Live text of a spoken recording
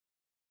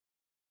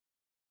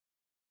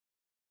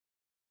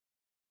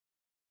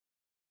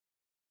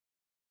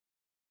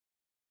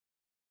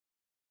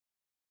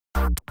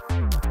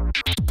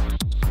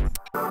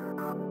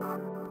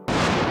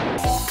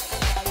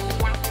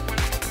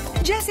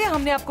जैसे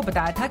हमने आपको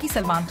बताया था कि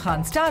सलमान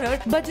खान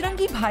स्टारर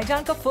बजरंगी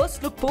भाईजान का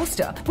first look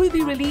poster will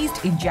be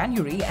released in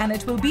January and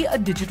it will be a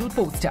digital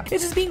poster.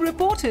 It is being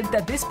reported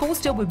that this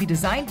poster will be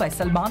designed by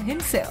Salman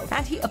himself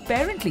and he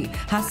apparently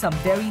has some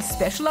very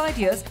special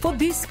ideas for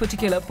this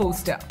particular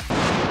poster.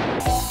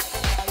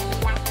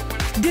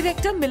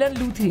 Director मिलन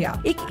लूथरिया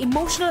एक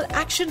emotional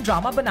action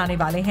drama बनाने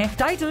वाले हैं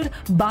titled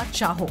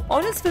बादशाह हो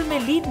और इस film में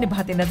lead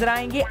निभाते नजर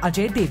आएंगे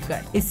अजय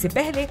देवगन। इससे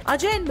पहले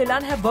Ajay and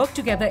Milan have worked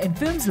together in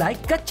films like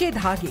कच्चे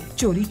धागे,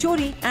 चोरी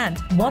चोरी and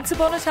once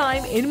upon a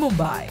time in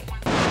Mumbai.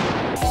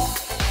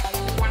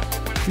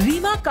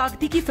 Reema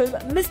कागती की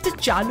फिल्म मिस्टर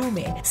चालू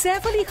में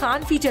सैफ अली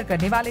खान फीचर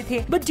करने वाले थे,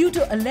 but due to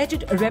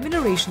alleged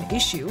remuneration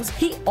issues,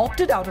 he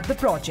opted out of the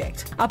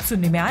project. अब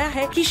सुनने में आया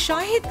है कि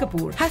Shahid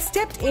Kapoor has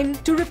stepped in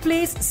to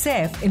replace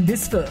Saif in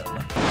this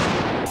film.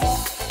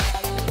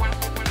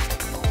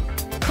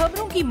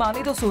 खबरों की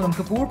माने तो सोनम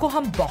कपूर को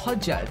हम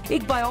बहुत जल्द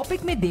एक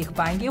बायोपिक में देख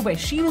पाएंगे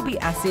where she will be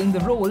essaying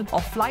the role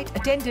of flight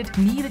attendant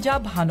Neerja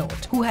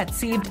Bhanot, who had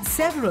saved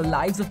several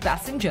lives of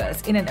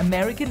passengers in an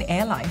American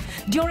airline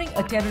during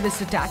a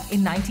terrorist attack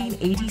in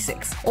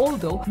 1986,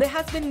 although there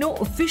has been no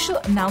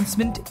official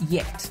announcement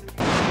yet.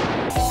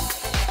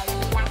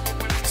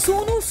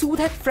 Sonu Sood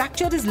had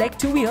fractured his leg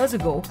 2 years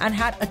ago and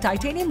had a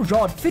titanium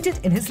rod fitted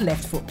in his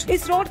left foot.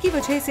 इस rod की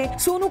वजह से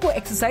सोनू को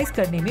exercise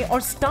करने में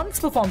और stunts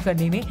perform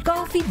करने में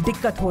काफी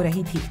दिक्कत हो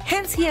रही थी.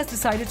 Hence he has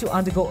decided to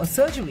undergo a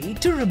surgery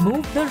to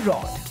remove the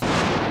rod.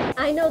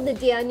 I know the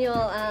Daniel,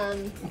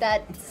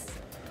 that's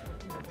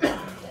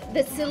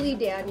the silly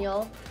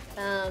Daniel.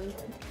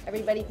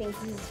 Everybody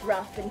thinks he's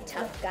rough and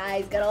tough guy.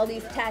 He's got all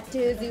these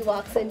tattoos. He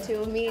walks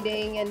into a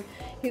meeting and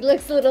he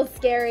looks a little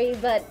scary,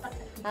 but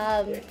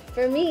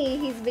for me,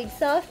 he's a big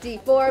softie.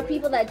 For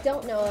people that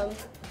don't know him,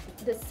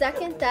 the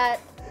second that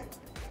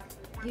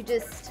you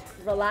just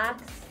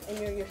relax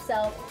and you're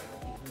yourself,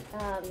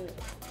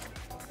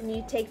 and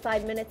you take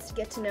 5 minutes to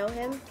get to know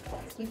him,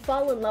 you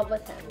fall in love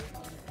with him.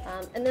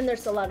 And then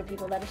there's a lot of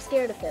people that are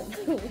scared of him,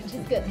 which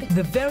is good.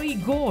 The very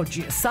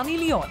gorgeous Sunny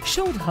Leone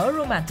showed her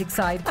romantic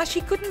side as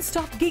she couldn't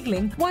stop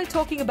giggling while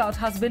talking about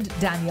husband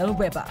Daniel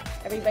Webber.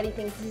 Everybody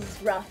thinks he's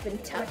rough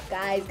and tough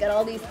guy. He's got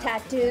all these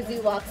tattoos. He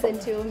walks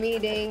into a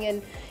meeting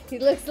and he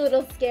looks a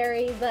little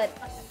scary, but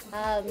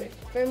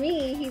for me,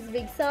 he's a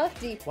big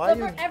softie.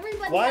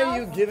 Why are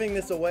you giving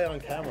this away on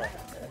camera?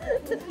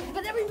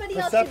 But everybody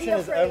Perception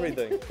else is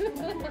everything.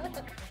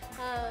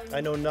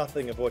 I know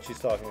nothing of what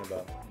she's talking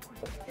about.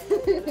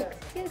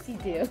 Yes, you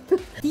do.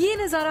 ये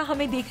नजारा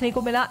हमें देखने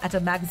को मिला at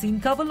a magazine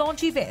cover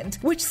launch event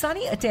which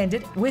Sunny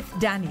attended with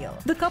Daniel.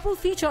 The couple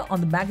feature on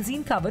the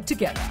magazine cover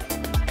together.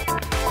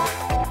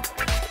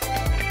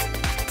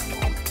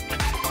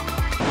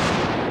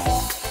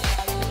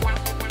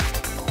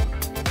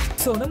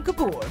 Sonam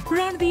Kapoor,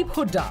 Randeep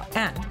Hooda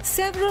and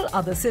several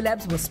other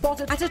celebs were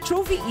spotted at a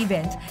trophy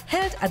event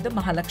held at the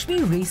Mahalakshmi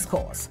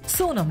racecourse.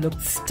 Sonam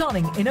looked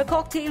stunning in a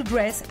cocktail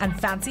dress and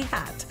fancy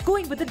hat,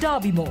 going with the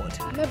derby mode.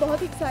 मैं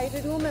बहुत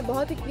excited हूँ. मैं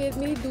बहुत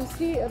मेरी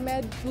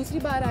दूसरी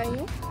बार आई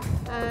हूँ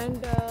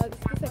and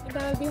this is the second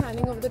time I'll be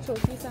handing over the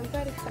trophy, so I'm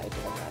quite excited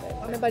about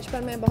it. मैं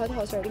बचपन में बहुत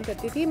horse riding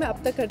करती थी. मैं अब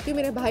तक करती हूँ.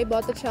 मेरे भाई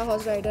बहुत अच्छा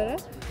horse rider है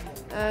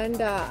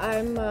and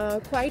I'm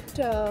quite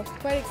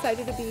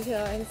excited to be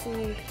here and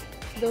see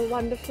the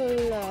wonderful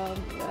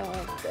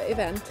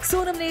event.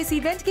 Sonam ने इस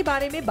इवेंट के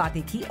बारे में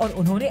बातें की और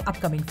उन्होंने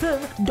अपकमिंग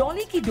फिल्म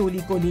डॉली की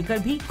डोली को लेकर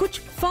भी कुछ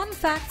फन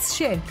फैक्ट्स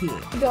शेयर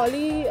किए.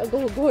 डॉली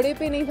घोड़े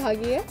पे नहीं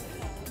भागी है.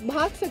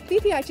 भाग सकती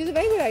थी एक्चुअली,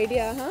 वेरी गुड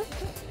आइडिया, हाँ,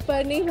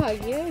 पर नहीं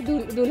भागी है.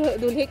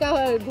 दूल्हे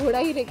का घोड़ा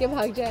ही लेके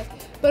भाग जाए.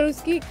 पर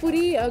उसकी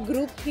पूरी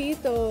ग्रुप थी,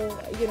 तो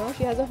you know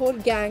she has a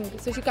whole gang,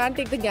 so she can't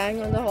take the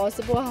gang on the horse.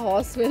 वो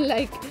horse will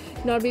like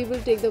not be able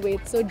to take the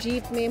wait. So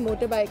jeep में,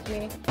 मोटर बाइक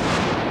में.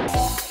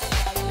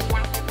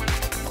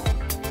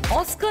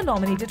 Oscar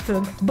nominated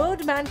film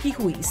Birdman की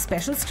हुई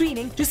special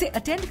screening जिसे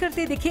attend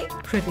करते दिखे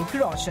ऋतिक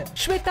रोशन,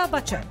 श्वेता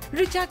बच्चन,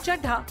 ऋचा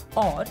चड्ढा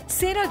और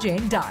सेरा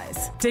जेन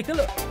DISE. Take a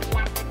look.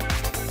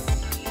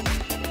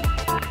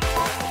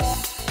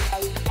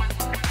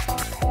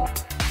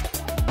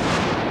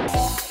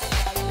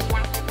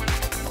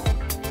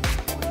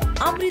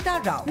 Amrita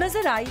Rao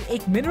नजर आई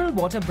एक मिनरल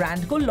वाटर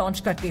ब्रांड को लॉन्च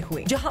करते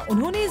हुए, जहां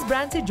उन्होंने इस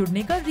ब्रांड से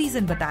जुड़ने का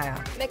रीजन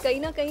बताया. मैं कहीं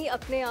ना कहीं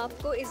अपने आप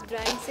को इस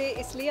ब्रांड से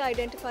इसलिए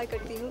आइडेंटिफाई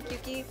करती हूँ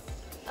क्योंकि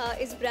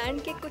इस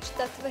ब्रांड के कुछ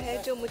तत्व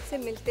हैं जो मुझसे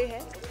मिलते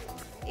हैं.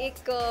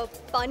 एक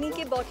पानी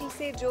के बॉटल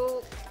से जो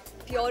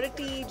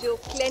प्योरिटी, जो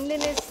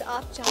क्लेanलीनेस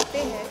आप चाहते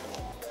हैं,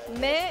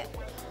 मैं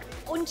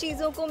उन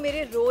चीज़ों को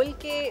मेरे रोल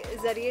के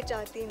जरिए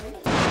चाहती हूँ.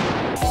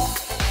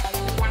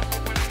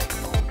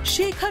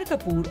 शेखर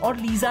कपूर और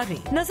लीजा रे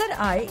नजर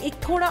आए एक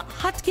थोड़ा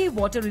हटके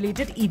वाटर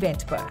रिलेटेड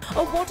इवेंट पर.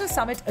 A water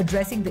summit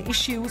addressing the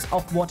issues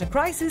of water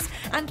crisis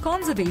and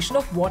conservation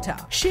of water.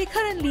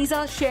 Shekhar and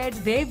Lisa shared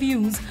their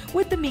views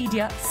with the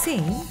media,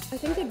 saying, I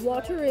think that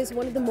water is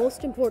one of the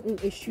most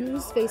important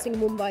issues facing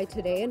Mumbai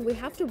today, and we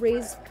have to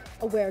raise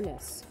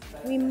awareness.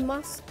 We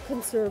must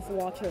conserve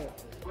water.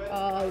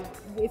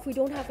 If we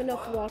don't have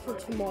enough water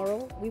tomorrow,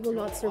 we will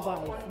not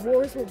survive.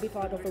 Wars will be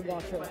fought over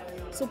water.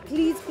 So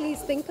please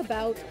think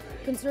about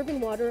conserving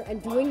water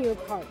and doing your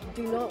part.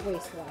 Do not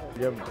waste water.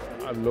 जब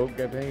अब लोग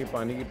कहते हैं कि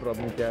पानी की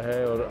problem क्या है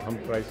और हम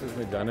क्राइसिस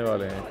में जाने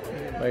वाले हैं,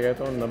 मैं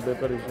कहता हूँ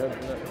 90%,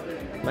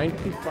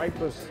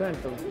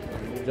 95%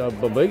 जब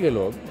बम्बई के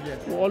लोग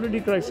वो ऑलरेडी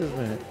क्राइसिस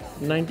में हैं,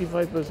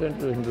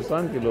 95% जो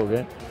हिंदुस्तान के लोग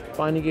हैं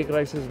पानी के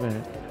क्राइसिस में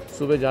हैं।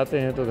 सुबह जाते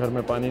हैं तो घर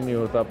में पानी नहीं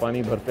होता,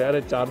 पानी भरते आ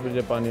रहे 4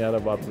 बजे पानी आ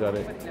रहा वापस जा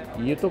रहे,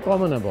 ये तो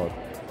कॉमन है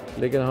बहुत।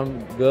 लेकिन हम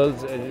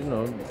गर्ल्स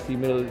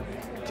फीमेल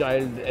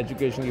चाइल्ड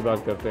एजुकेशन की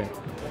बात करते हैं,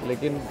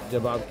 लेकिन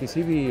जब आप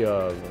किसी भी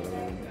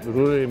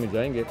रूरल एरिया में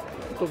जाएंगे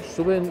तो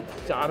सुबह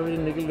 4 बजे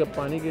निकल कर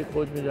पानी की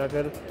खोज में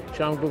जाकर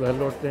शाम को घर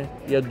लौटते हैं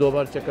या 2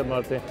 बार चक्कर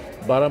मारते हैं,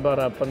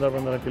 12-12,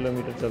 15-15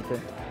 किलोमीटर चलते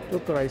हैं, तो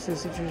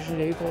क्राइसिस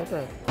सिचुएशन यही तो होता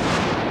है।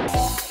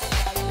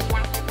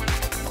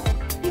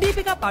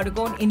 दीपिका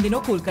पादुकोण इन दिनों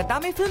कोलकाता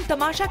में फिल्म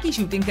तमाशा की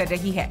शूटिंग कर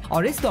रही है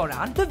और इस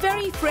दौरान the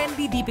very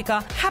friendly Deepika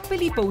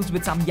happily posed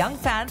with some young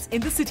fans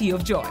in the city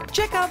of Joy.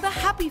 Check out the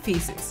happy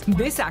faces.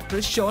 This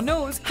actress sure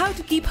knows how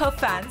to keep her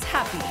fans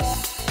happy.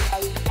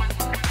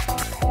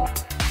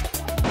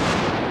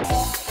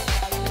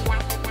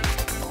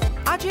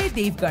 Ajay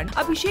Devgan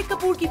Abhishek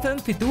Kapoor की film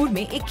फितूर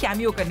में एक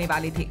cameo करने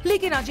वाले थे,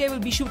 लेकिन Ajay will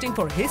be shooting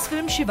for his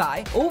film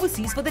शिवाय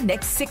overseas for the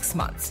next 6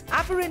 months।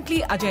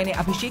 Apparently, Ajay ने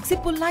अभिषेक से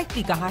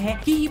पोलाइटली कहा है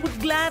कि he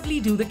would gladly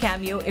do the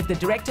cameo if the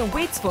director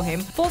waits for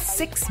him for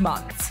 6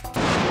 months।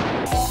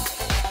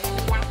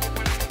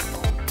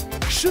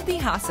 Shruti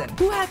Haasan,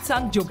 who had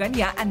sung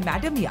Joganya and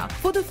Madamya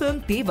for the film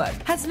Tevar,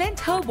 has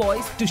lent her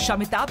voice to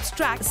Shamitabh's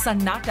track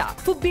Sannata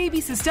for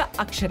baby sister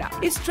Akshara।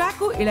 इस track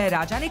को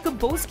इलैयाराजा ने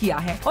compose किया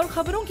है और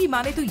खबरों की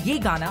माने तो ये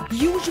गाना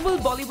यूजुअल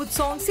बॉलीवुड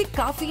सॉन्ग से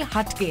काफी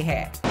हटके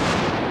है।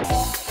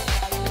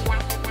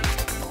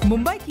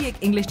 मुंबई की एक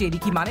इंग्लिश डेयरी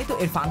की माने तो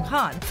इरफान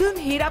खान फिल्म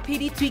हेरा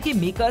फेरी 3 के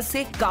मेकर्स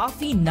से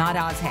काफी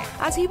नाराज हैं,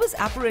 as he was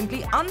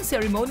apparently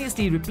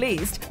unceremoniously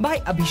replaced by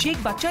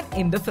Abhishek Bachchan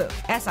in the film।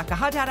 ऐसा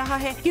कहा जा रहा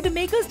है कि the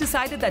makers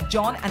decided that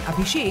John and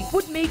Abhishek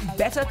would make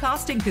better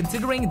casting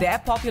considering their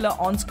popular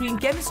on-screen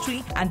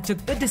chemistry and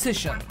took the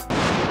decision।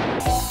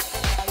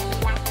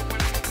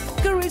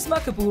 Reema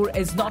Kagti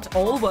is not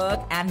all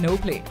work and no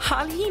play।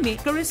 हाल ही में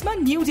करिश्मा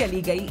new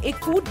Delhi गई एक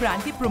food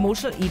brand के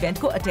promotional event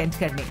को attend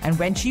करने,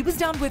 and when she was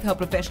done with her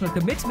professional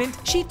commitment,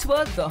 she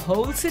toured the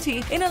whole city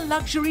in a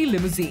luxury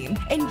limousine,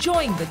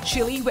 enjoying the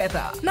chilly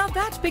weather। Now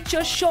that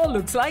picture sure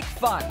looks like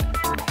fun।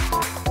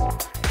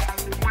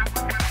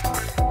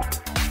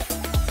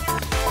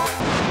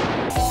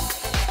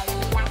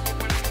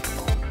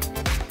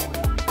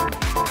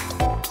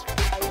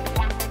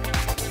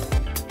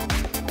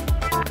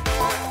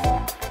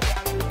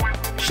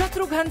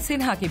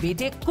 Sinha के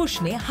बेटे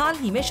कुश ने हाल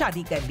ही में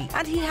शादी कर ली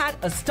and he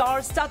had a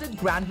star-studded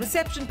grand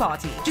reception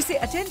party जिसे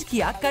attend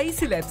किया कई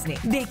celebs ने।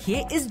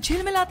 देखिए इस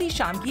झिलमिलाती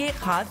शाम की एक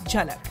खास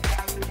झलक।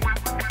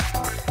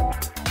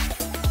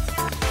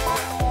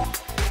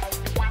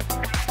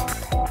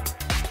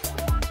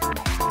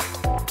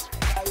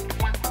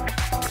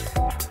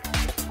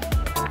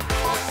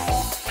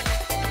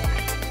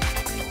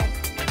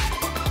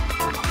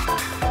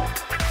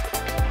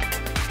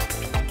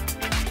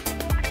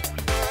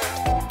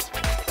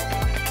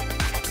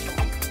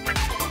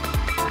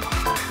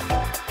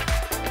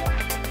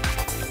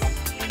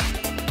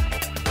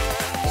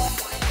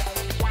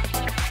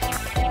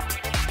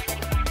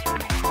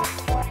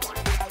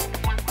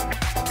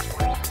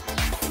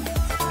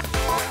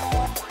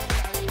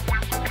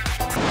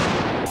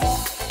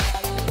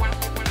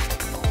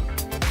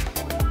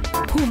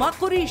 हुमा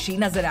कुरैशी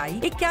नजर आई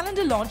एक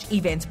कैलेंडर लॉन्च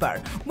इवेंट पर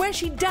where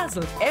she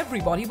dazzled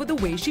everybody with the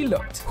way she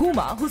looked।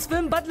 Huma, whose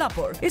film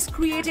Badlapur is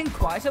creating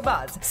quite a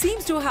buzz,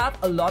 seems to have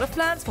a lot of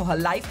plans for her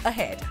life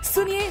ahead।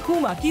 सुनिए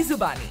हुमा की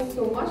जुबानी।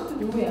 So much to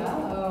do, yeah.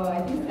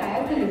 I think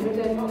sky's the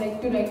limit, and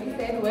like you rightly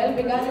said, well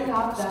begun is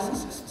half done.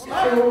 So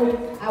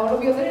I want to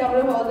be on the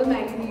cover of all the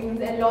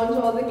magazines and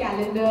launch all the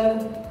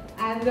calendars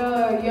and the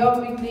year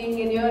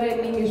beginning and year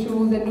ending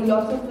issues and do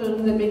lots of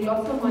films and make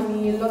lots of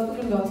money and lots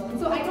of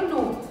endorsements। So I don't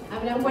know.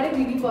 I mean, I'm quite a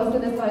greedy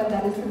person as far as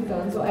that is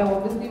concerned. So I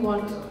obviously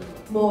want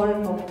more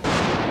and more।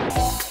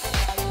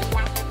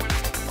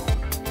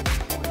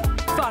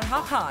 Farha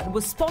Khan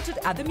was spotted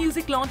at the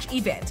music launch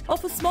event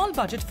of a small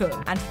budget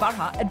film and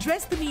Farha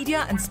addressed the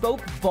media and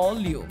spoke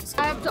volumes।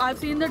 I've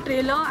seen the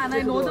trailer and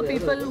I know the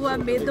people who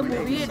have made the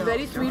movie। It's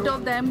very sweet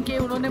of them कि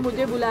उन्होंने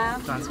मुझे बुलाया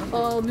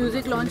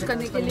music launch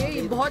करने के लिए।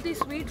 ये बहुत ही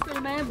sweet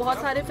film है,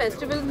 बहुत सारे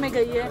फेस्टिवल्स में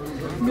गई है,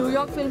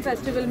 न्यूयॉर्क फिल्म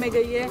फेस्टिवल में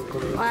गई है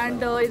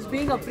and it's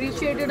being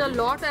appreciated a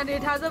lot and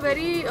it has a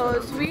very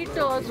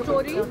sweet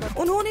story।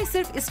 उन्होंने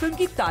सिर्फ इस फिल्म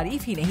की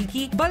तारीफ ही नहीं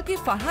की बल्कि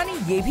फरहा ने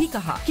ये भी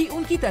कहा कि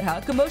उनकी तरह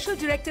कमर्शियल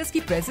डायरेक्टर्स की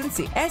प्रेजेंस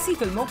से ऐसी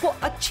फिल्मों को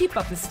अच्छी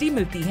पब्लिसिटी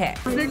मिलती है।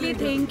 डेफिनेटली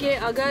थिंक कि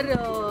अगर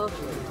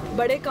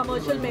बड़े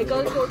कमर्शियल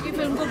मेकर छोटी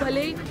फिल्म को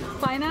भले ही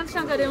फाइनेंस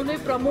ना करें,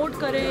 उन्हें प्रमोट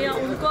करें या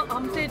उनको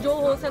हमसे जो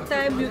हो सकता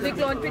है म्यूजिक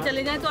लॉन्च पे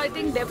चले जाएं, तो आई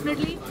थिंक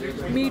डेफिनेटली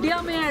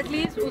मीडिया में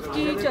एटलीस्ट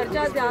उसकी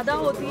चर्चा ज़्यादा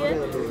होती है।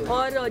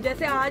 और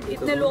जैसे आज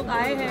इतने लोग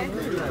आए हैं,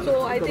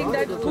 सो I think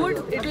that's good,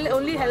 it will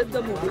only help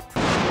the movie.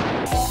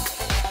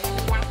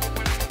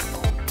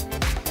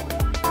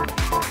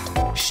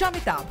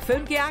 Shamitabh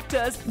film के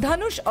एक्टर्स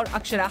धनुष और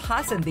अक्षरा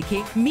हासन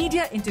दिखे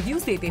मीडिया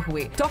इंटरव्यूज देते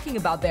हुए talking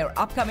about their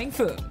upcoming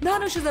film.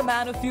 Dhanush is a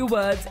man of few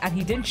words and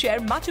he didn't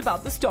share much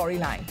about the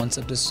storyline.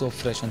 Concept is so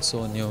fresh and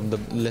so new. The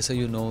lesser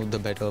you know,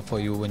 the better for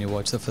you when you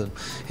watch the film.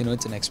 You know,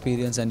 it's an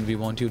experience and we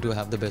want you to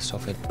have the best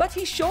of it. But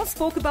he sure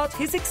spoke about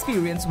his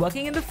experience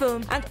working in the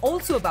film and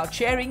also about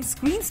sharing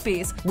screen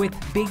space with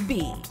Big B.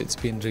 It's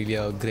been really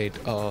a great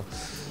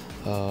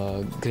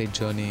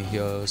journey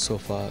here so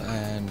far,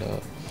 and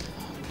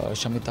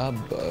Shamitabh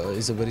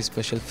is a very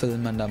special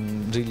film, and I'm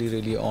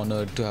really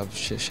honored to have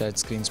shared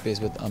screen space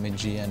with Amit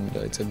ji, and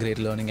it's a great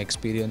learning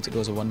experience. It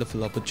was a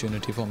wonderful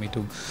opportunity for me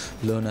to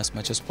learn as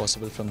much as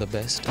possible from the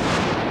best.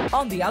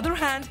 On the other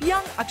hand,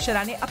 young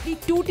Akshara ने अपनी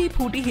टूटी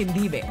फूटी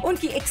हिंदी में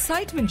उनकी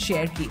excitement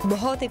share की।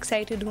 बहुत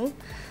excited हूँ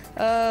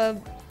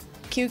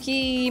क्योंकि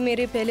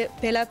मेरे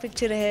पहला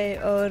पिक्चर है,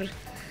 और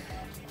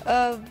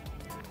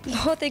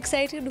बहुत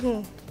एक्साइटेड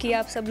हूँ कि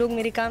आप सब लोग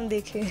मेरे काम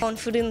देखें।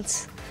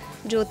 कॉन्फिडेंस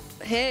जो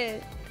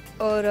है,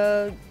 और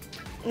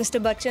मिस्टर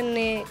बच्चन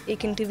ने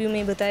एक इंटरव्यू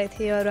में बताए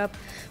थे, और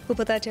आपको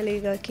पता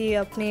चलेगा कि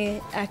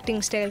अपने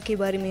एक्टिंग स्टाइल के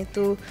बारे में,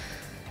 तो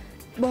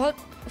बहुत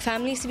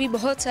फैमिली से भी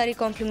बहुत सारे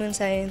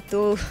कॉम्प्लीमेंट्स आए हैं,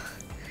 तो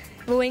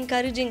वो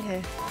encouraging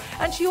है।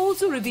 And she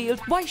also revealed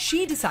why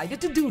she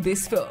decided to do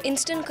this film.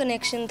 Instant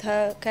connection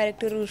था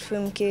कैरेक्टर और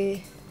फिल्म के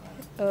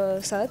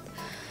साथ,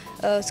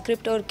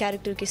 स्क्रिप्ट और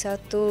कैरेक्टर के साथ,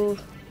 तो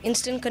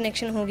इंस्टेंट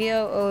कनेक्शन हो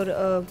गया।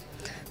 और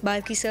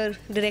बाल्की सर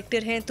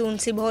डायरेक्टर हैं, तो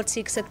उनसे बहुत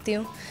सीख सकती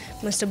हूँ।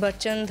 मिस्टर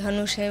बच्चन,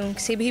 धनुष हैं,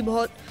 उनसे भी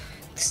बहुत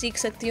सीख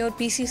सकती हूँ, और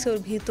पीसी सर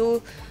भी।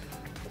 तो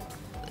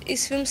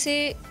इस फिल्म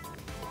से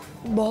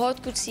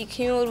बहुत कुछ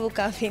सीखी हूँ, और वो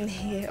काफ़ी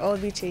नहीं है, और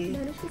भी चाहिए।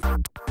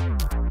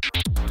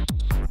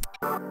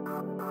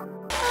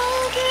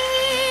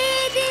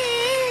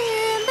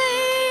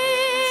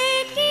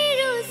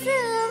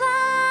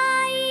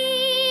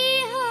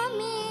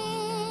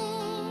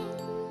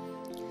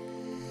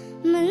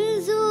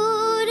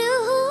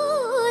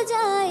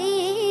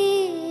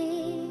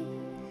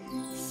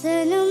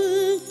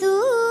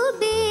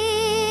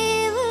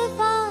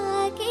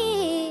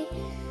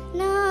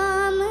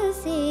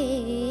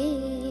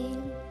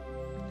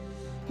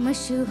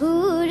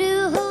 मशहूर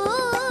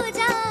हो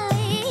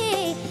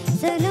जाए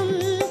सनम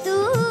तू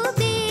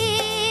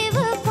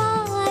बेवफा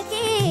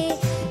के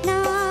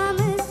नाम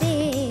से,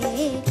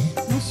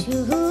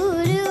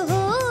 मशहूर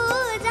हो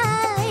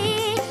जाए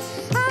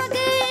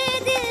अगर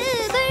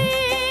दिलबर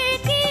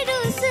की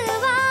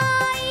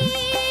रुसवाई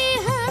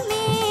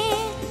हमें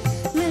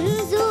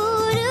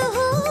मंजूर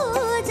हो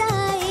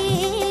जाए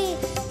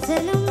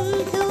सनम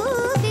तू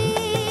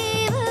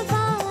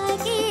बेवफा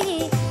के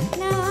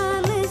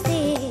नाम से,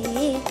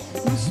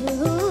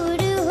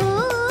 मशहूर हो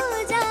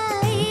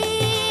जाए।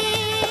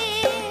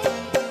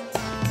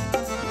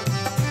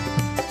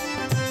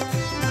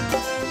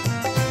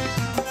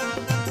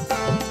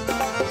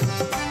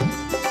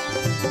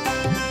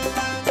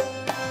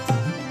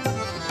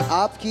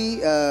 आपकी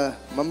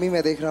मम्मी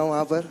मैं देख रहा हूँ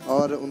वहाँ पर,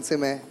 और उनसे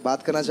मैं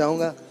बात करना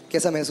चाहूँगा।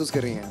 कैसा महसूस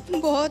कर रही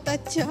हैं? बहुत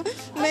अच्छा,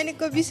 मैंने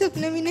कभी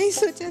सपने में नहीं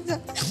सोचा था।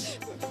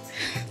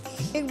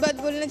 एक बात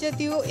बोलना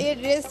चाहती हूँ, ये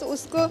ड्रेस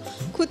उसको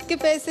खुद के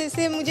पैसे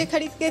से मुझे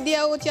खरीद के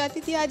दिया, वो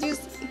चाहती थी आज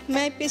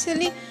मैं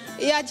स्पेशली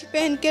ये आज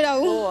पहन के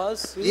रहूँ।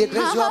 ये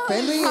ड्रेस जो आप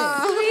पहन रही हैं,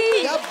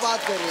 क्या बात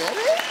कर रही हैं?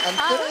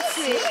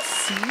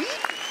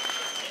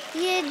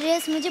 ये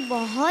ड्रेस मुझे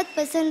बहुत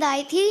पसंद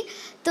आई थी,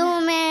 तो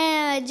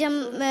मैं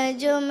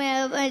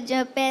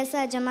जब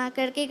पैसा जमा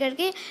करके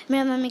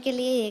मेरा मम्मी के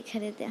लिए ये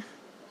खरीदा।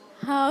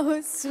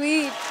 How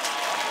sweet.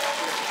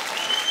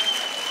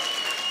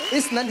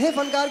 इस नन्हे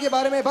फनकार के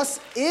बारे में बस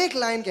एक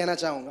लाइन कहना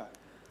चाहूंगा।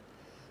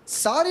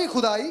 सारी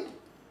खुदाई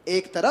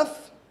एक तरफ,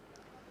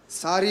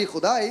 सारी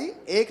खुदाई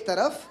एक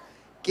तरफ,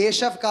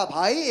 केशव का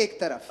भाई एक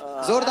तरफ।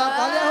 जोरदार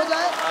तालियां हो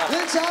जाए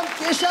दिलशाम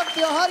केशव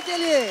त्योहार के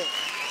लिए।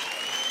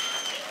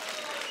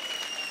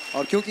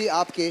 और क्योंकि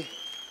आपके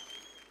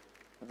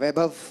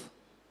वैभव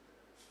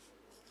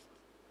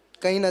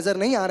कहीं नजर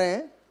नहीं आ रहे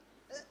हैं,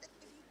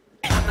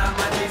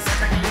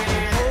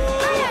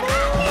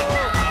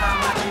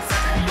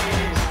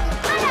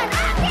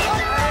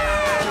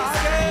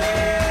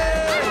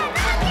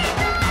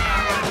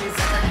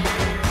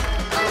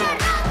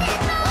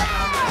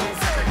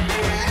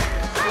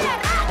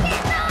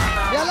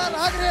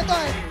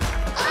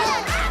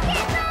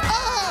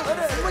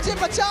 मुझे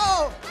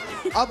बचाओ।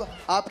 अब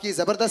आपकी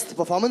जबरदस्त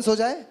परफॉर्मेंस हो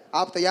जाए।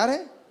 आप तैयार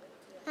हैं?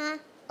 हाँ।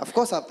 ऑफ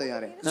कोर्स आप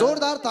तैयार हैं।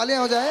 जोरदार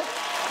तालियां हो जाए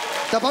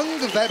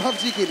दबंग वैभव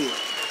जी के लिए।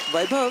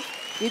 वैभव,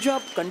 ये जो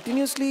आप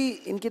कंटिन्यूसली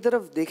इनकी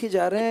तरफ देखे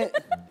जा रहे हैं,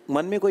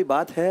 मन में कोई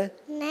बात है?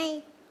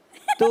 नहीं।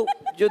 तो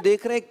जो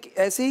देख रहे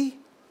हैं ऐसे ही?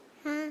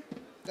 हाँ।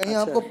 कहीं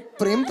आपको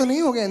प्रेम तो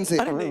नहीं हो गया इनसे?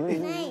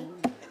 नहीं।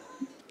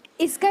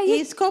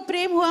 इसको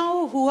प्रेम हुआ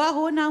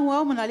हो ना हुआ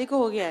हो, मोनाली को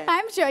हो गया है। I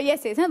am sure,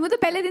 yes yes, वो तो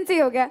पहले दिन से ही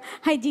हो गया।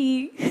 हाय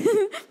जी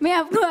मैं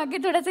आपको आगे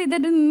थोड़ा सा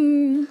इधर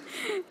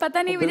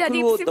पता नहीं, मुझे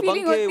अजीब सी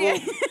फीलिंग होती है।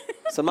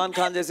 सलमान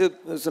खान जैसे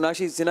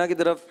सोनाक्षी सिन्हा की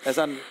तरफ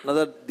ऐसा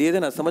नजर दिए थे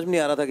ना, समझ में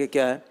नहीं आ रहा था कि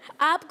क्या है।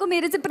 आपको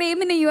मेरे से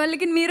प्रेम नहीं हुआ,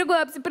 लेकिन मेरे को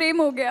आपसे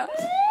प्रेम हो गया।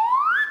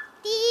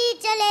 तीर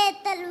चले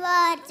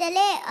तलवार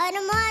चले और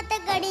मौत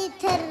गड़ी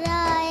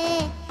थर्राए,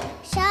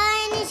 शाय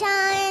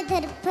निशाए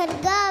धर फर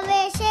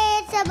गावे, शेर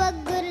सबक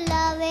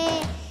गुर्लावे,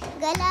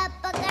 गला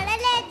पकड़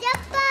ले जब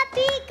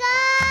पापी का,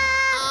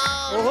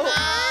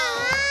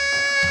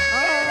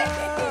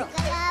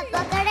 गला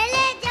पकड़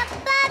ले जब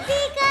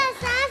पापी का,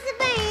 सांस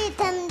बड़ी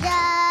थम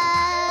जा,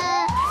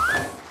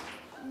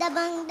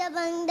 दबंग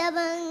दबंग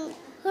दबंग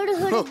हुड़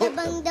हुड़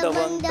दबंग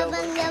दबंग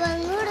दबंग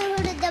दबंग हुड़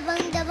हुड़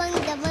दबंग दबंग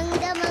दबंग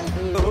दबंग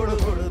हुड़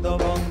हुड़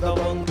दबंग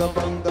दबंग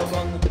दबंग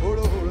दबंग हुड़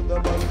हुड़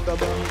दबंग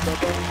दबंग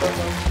दबंग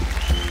दबंग।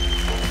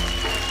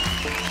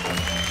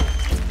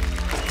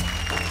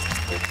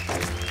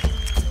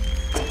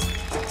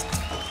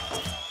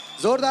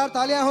 जोरदार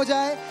तालियां हो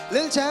जाए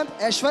लिल चैम्प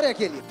ऐश्वर्या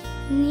के लिए।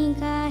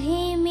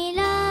 निगाहें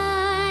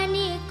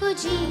मिलाने को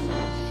जी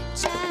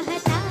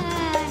चाहता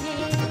है,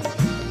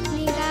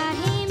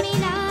 निगाहें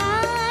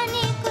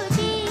मिलाने को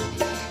जी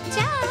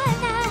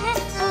चाहता है,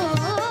 ओ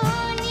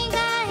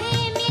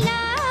निगाहें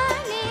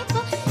मिलाने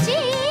को जी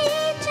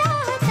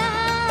चाहता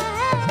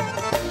है,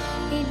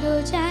 दिलो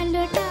जान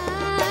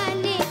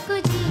लुटाने को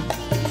जी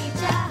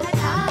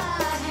चाहता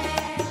है,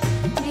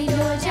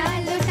 दिलो जान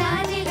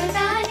लुटाने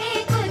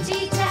को जी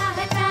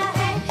चाहता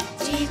है,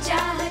 जी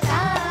चाहता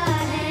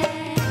है।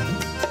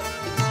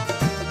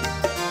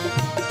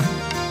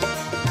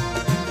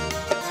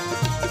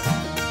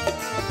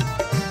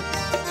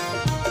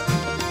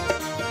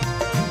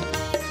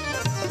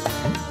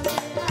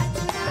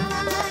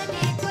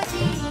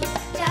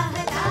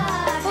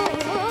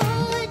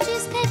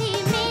 जिस घड़ी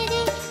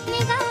मेरी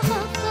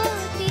निगाहों को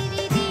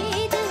तेरी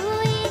दीद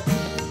हुई,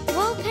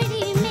 वो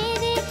घड़ी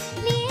मेरे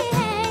लिए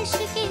है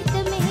इश्क़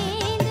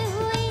तमहीद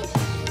हुई,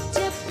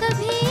 जब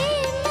कभी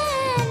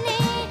मैंने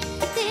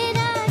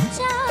तेरा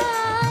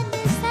चाँद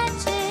सा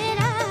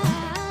चेहरा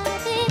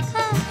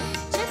देखा,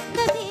 जब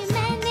कभी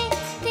मैंने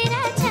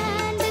तेरा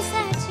चाँद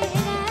सा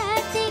चेहरा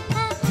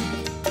देखा,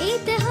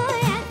 ईद हो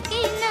या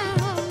कि ना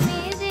हो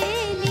मेरे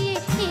लिए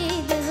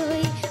ईद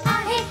हुई,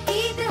 आहे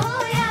ईद हो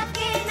या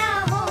कि ना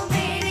हो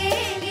मेरे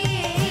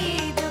लिए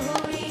ईद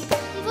हुई,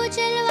 वो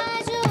जलवा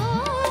जो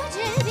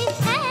जल्दी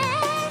है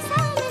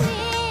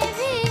सामने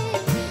भी,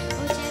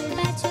 वो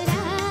जलवा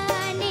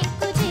चुराने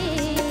को जी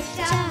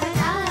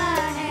चाहता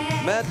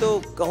है। मैं तो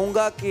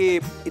कहूँगा कि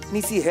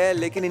इतनी सी है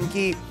लेकिन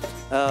इनकी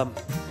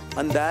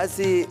अंदाज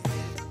से,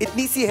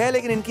 इतनी सी है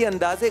लेकिन इनकी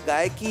अंदाज़े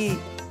गायकी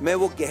में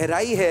वो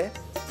गहराई है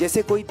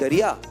जैसे कोई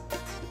दरिया।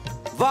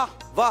 वाह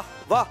वाह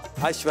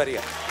वाह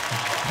ऐश्वर्या।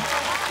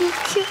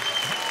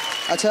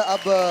 अच्छा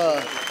अब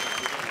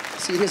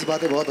सीरियस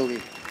बातें बहुत हो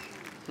गई,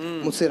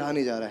 मुझसे रहा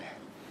नहीं जा रहा है।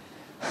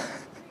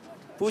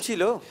 पूछ ही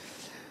लो।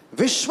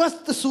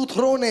 विश्वस्त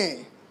सूत्रों ने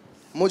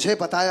मुझे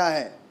बताया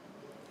है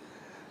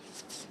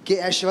कि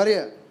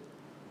ऐश्वर्या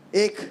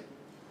एक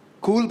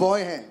कूल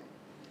बॉय हैं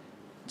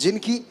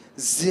जिनकी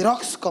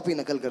ज़ेरॉक्स कॉपी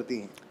नकल करती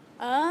हैं,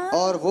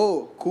 और वो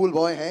कूल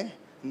बॉय हैं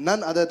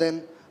none other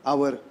than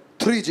our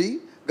 3G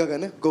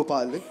गगन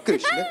गोपाल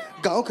कृष्ण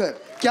गांवकर।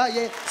 क्या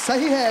ये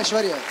सही है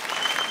ऐश्वर्या?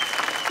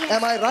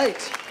 Am I right?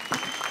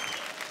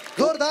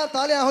 जोरदार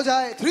तालियां हो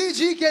जाए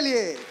 3G के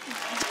लिए।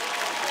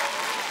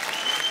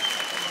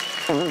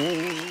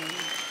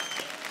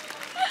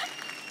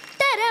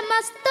 तेरे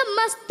मस्त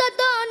मस्त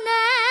दो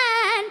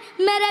नैन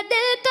मेरा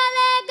दिल का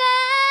ले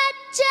गए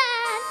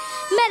चैन,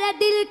 मेरा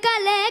दिल का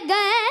ले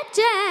गए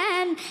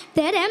चैन,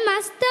 तेरे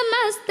मस्त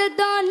मस्त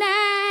दो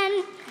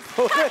नैन।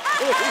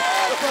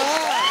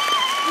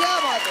 क्या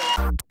बात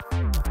है।